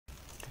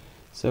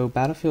So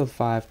Battlefield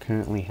 5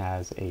 currently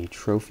has a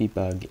trophy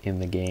bug in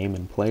the game,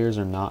 and players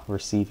are not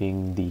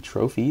receiving the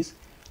trophies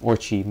or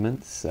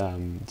achievements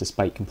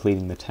despite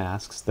completing the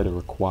tasks that are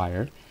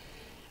required.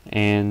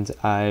 And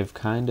I've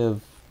kind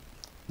of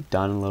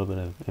done a little bit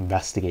of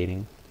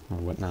investigating, or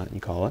whatnot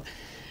you call it,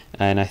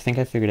 and I think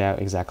I figured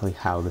out exactly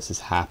how this is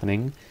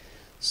happening.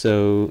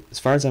 So as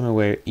far as I'm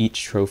aware,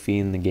 each trophy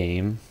in the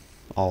game,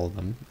 all of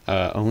them,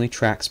 only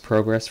tracks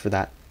progress for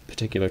that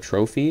particular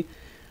trophy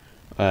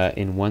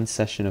in one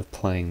session of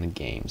playing the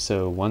game.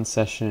 So one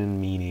session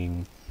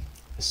meaning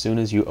as soon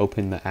as you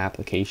open the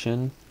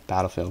application,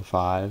 Battlefield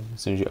 5,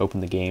 as soon as you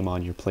open the game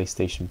on your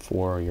PlayStation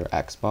 4 or your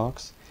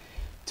Xbox,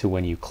 to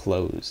when you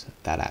close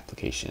that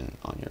application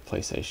on your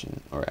PlayStation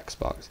or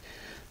Xbox.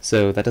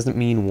 So that doesn't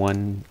mean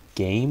one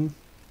game,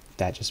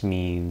 that just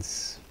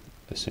means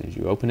as soon as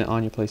you open it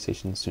on your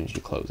PlayStation, as soon as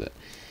you close it.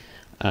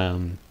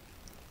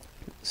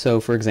 So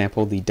for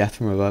example, the Death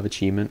from Above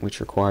achievement, which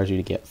requires you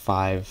to get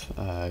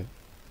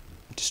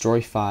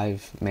destroy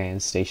 5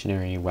 manned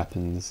stationary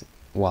weapons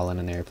while in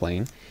an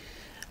airplane.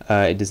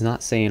 It does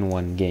not say in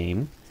one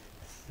game,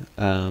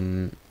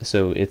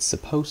 so it's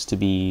supposed to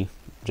be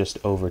just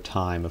over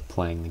time of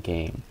playing the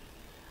game.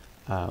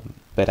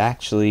 But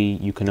actually,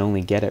 you can only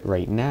get it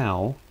right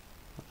now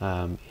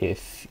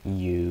if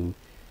you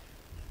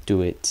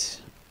do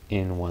it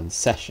in one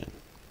session.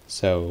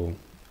 So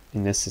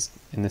in this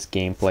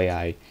gameplay,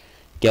 I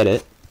get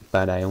it,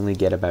 but I only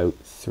get about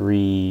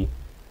 3.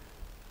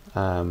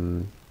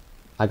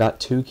 I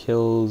got 2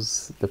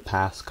 kills the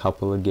past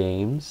couple of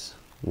games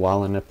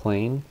while in a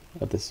plane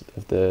of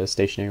the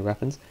stationary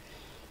weapons,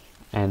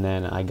 and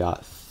then I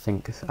got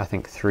I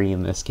think 3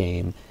 in this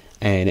game,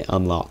 and it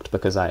unlocked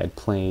because I had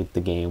played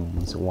the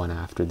games one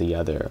after the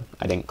other.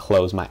 I didn't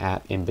close my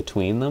app in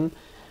between them,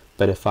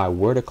 but if I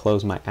were to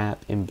close my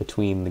app in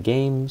between the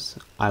games,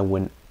 I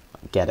wouldn't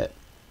get it,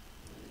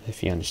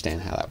 if you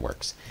understand how that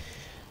works.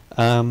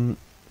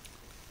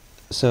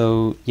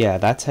 So yeah,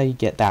 that's how you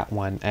get that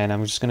one, and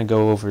I'm just going to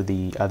go over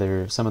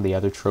some of the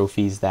other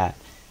trophies that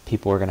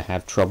people are going to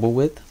have trouble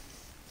with.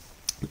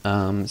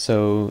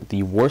 So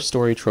the War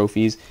Story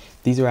trophies,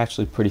 these are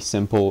actually pretty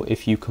simple.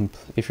 If you're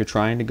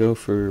trying to go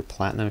for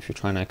platinum, if you're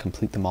trying to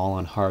complete them all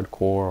on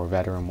hardcore or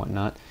veteran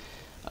whatnot,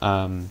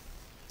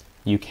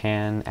 you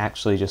can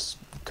actually just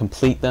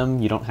complete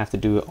them. You don't have to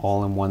do it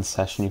all in one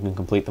session. You can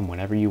complete them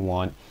whenever you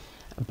want,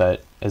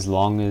 but as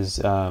long as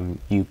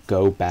you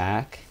go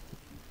back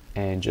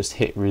and just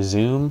hit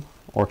resume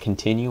or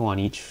continue on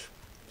each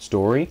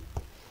story,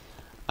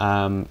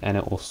 and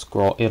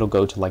it'll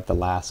go to like the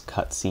last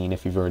cutscene.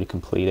 If you've already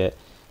completed it,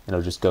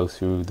 it'll just go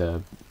through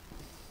the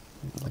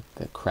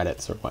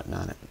credits or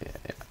whatnot,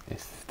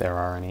 if there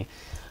are any.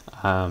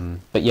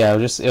 But yeah,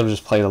 it'll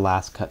just play the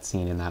last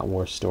cutscene in that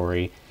War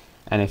Story,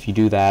 and if you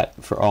do that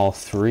for all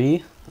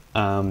 3,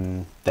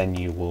 then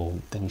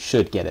you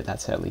should get it.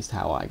 That's at least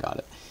how I got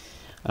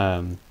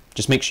it.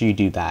 Just make sure you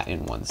do that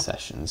in one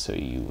session. So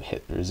you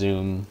hit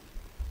resume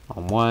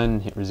on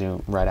one, hit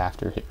resume right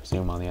after, hit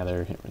resume on the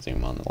other, hit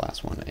resume on the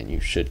last one, and you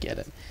should get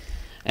it.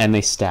 And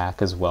they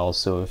stack as well,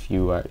 so if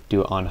you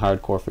do it on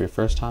hardcore for your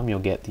first time, you'll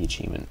get the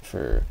achievement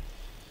for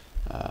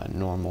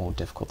normal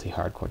difficulty,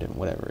 hardcore,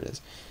 whatever it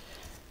is.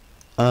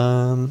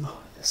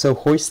 So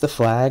hoist the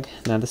flag.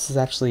 Now this is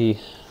actually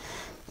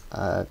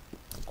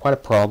quite a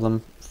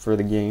problem for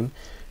the game,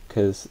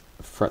 because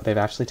they've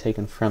actually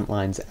taken front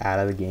lines out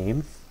of the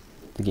game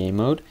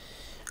mode.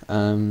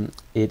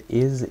 It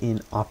is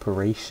in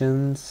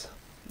operations,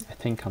 I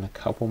think, on a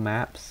couple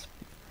maps,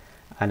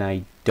 and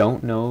I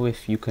don't know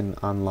if you can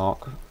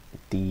unlock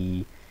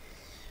the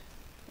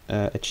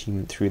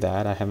achievement through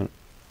that. I haven't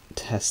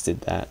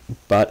tested that,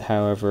 but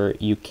however,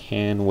 you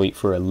can wait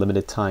for a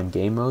limited time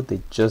game mode.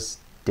 They just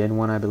did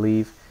one, I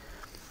believe,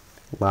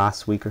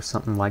 last week or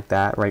something like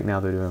that. Right now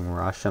they're doing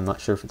Rush. I'm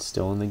not sure if it's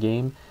still in the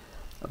game,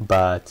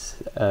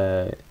 but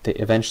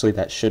eventually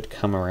that should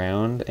come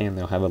around, and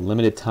they'll have a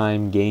limited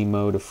time game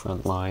mode of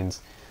front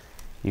lines.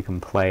 You can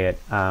play it,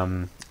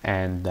 and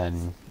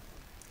then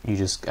you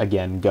just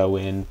again go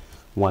in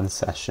one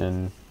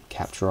session,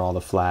 capture all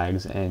the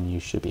flags, and you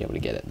should be able to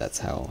get it. That's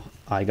how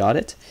I got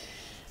it.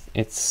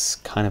 It's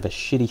kind of a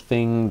shitty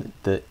thing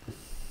that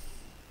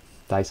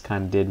DICE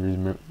kind of did,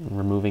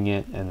 removing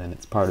it, and then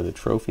it's part of the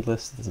trophy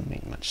list. It doesn't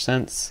make much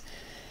sense,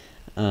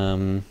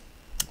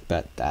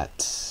 but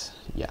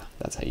yeah,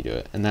 that's how you do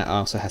it. And that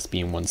also has to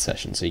be in one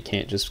session, so you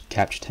can't just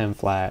capture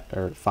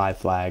 5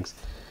 flags,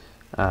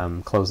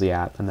 close the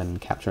app, and then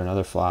capture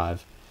another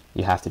 5.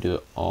 You have to do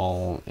it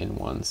all in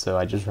one. So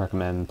I just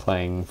recommend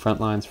playing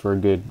Frontlines for a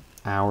good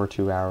hour,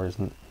 2 hours,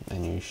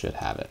 and you should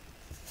have it.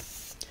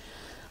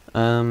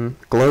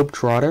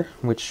 Globetrotter,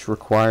 which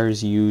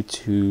requires you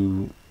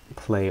to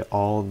play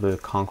all the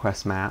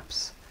Conquest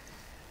maps.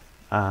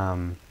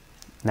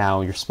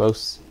 Now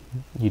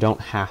you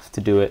don't have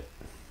to do it.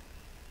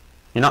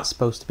 You're not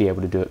supposed to be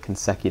able to do it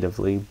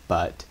consecutively,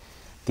 but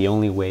the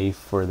only way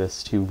for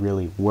this to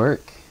really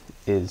work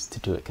is to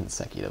do it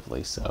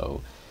consecutively.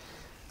 So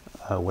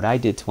What I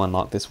did to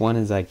unlock this one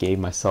is I gave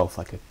myself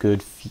like a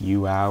good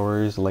few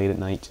hours late at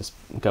night just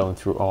going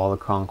through all the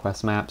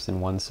conquest maps in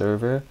one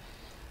server.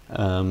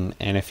 And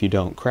if you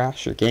don't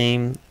crash your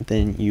game,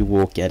 then you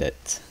will get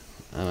it.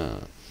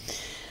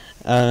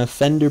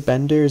 Fender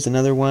Bender is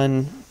another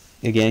one.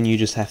 Again, you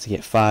just have to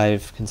get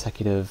 5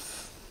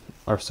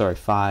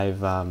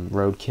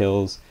 road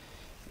kills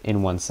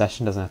in one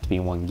session. Doesn't have to be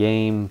one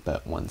game,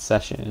 but one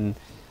session.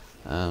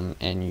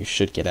 And you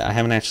should get it. I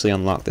haven't actually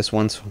unlocked this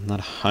one, so I'm not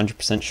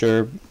 100%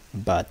 sure,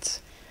 but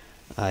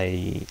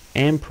I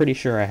am pretty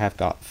sure I have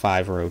got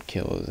 5 road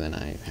kills and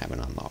I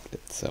haven't unlocked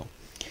it. So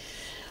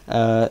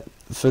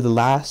for the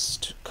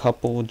last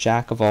couple,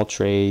 Jack of all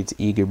trades,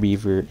 Eager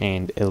Beaver,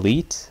 and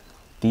Elite,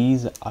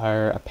 these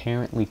are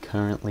apparently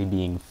currently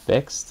being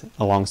fixed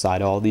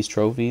alongside all these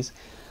trophies,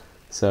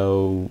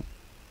 so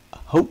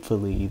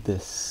hopefully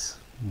this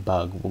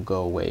bug will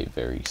go away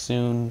very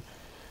soon.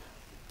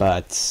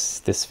 But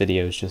this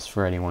video is just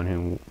for anyone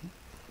who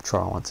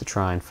wants to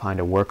try and find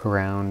a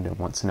workaround and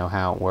wants to know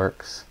how it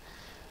works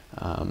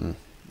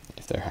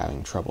if they're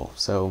having trouble.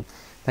 So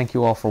thank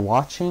you all for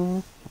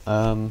watching.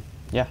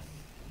 Yeah,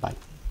 bye.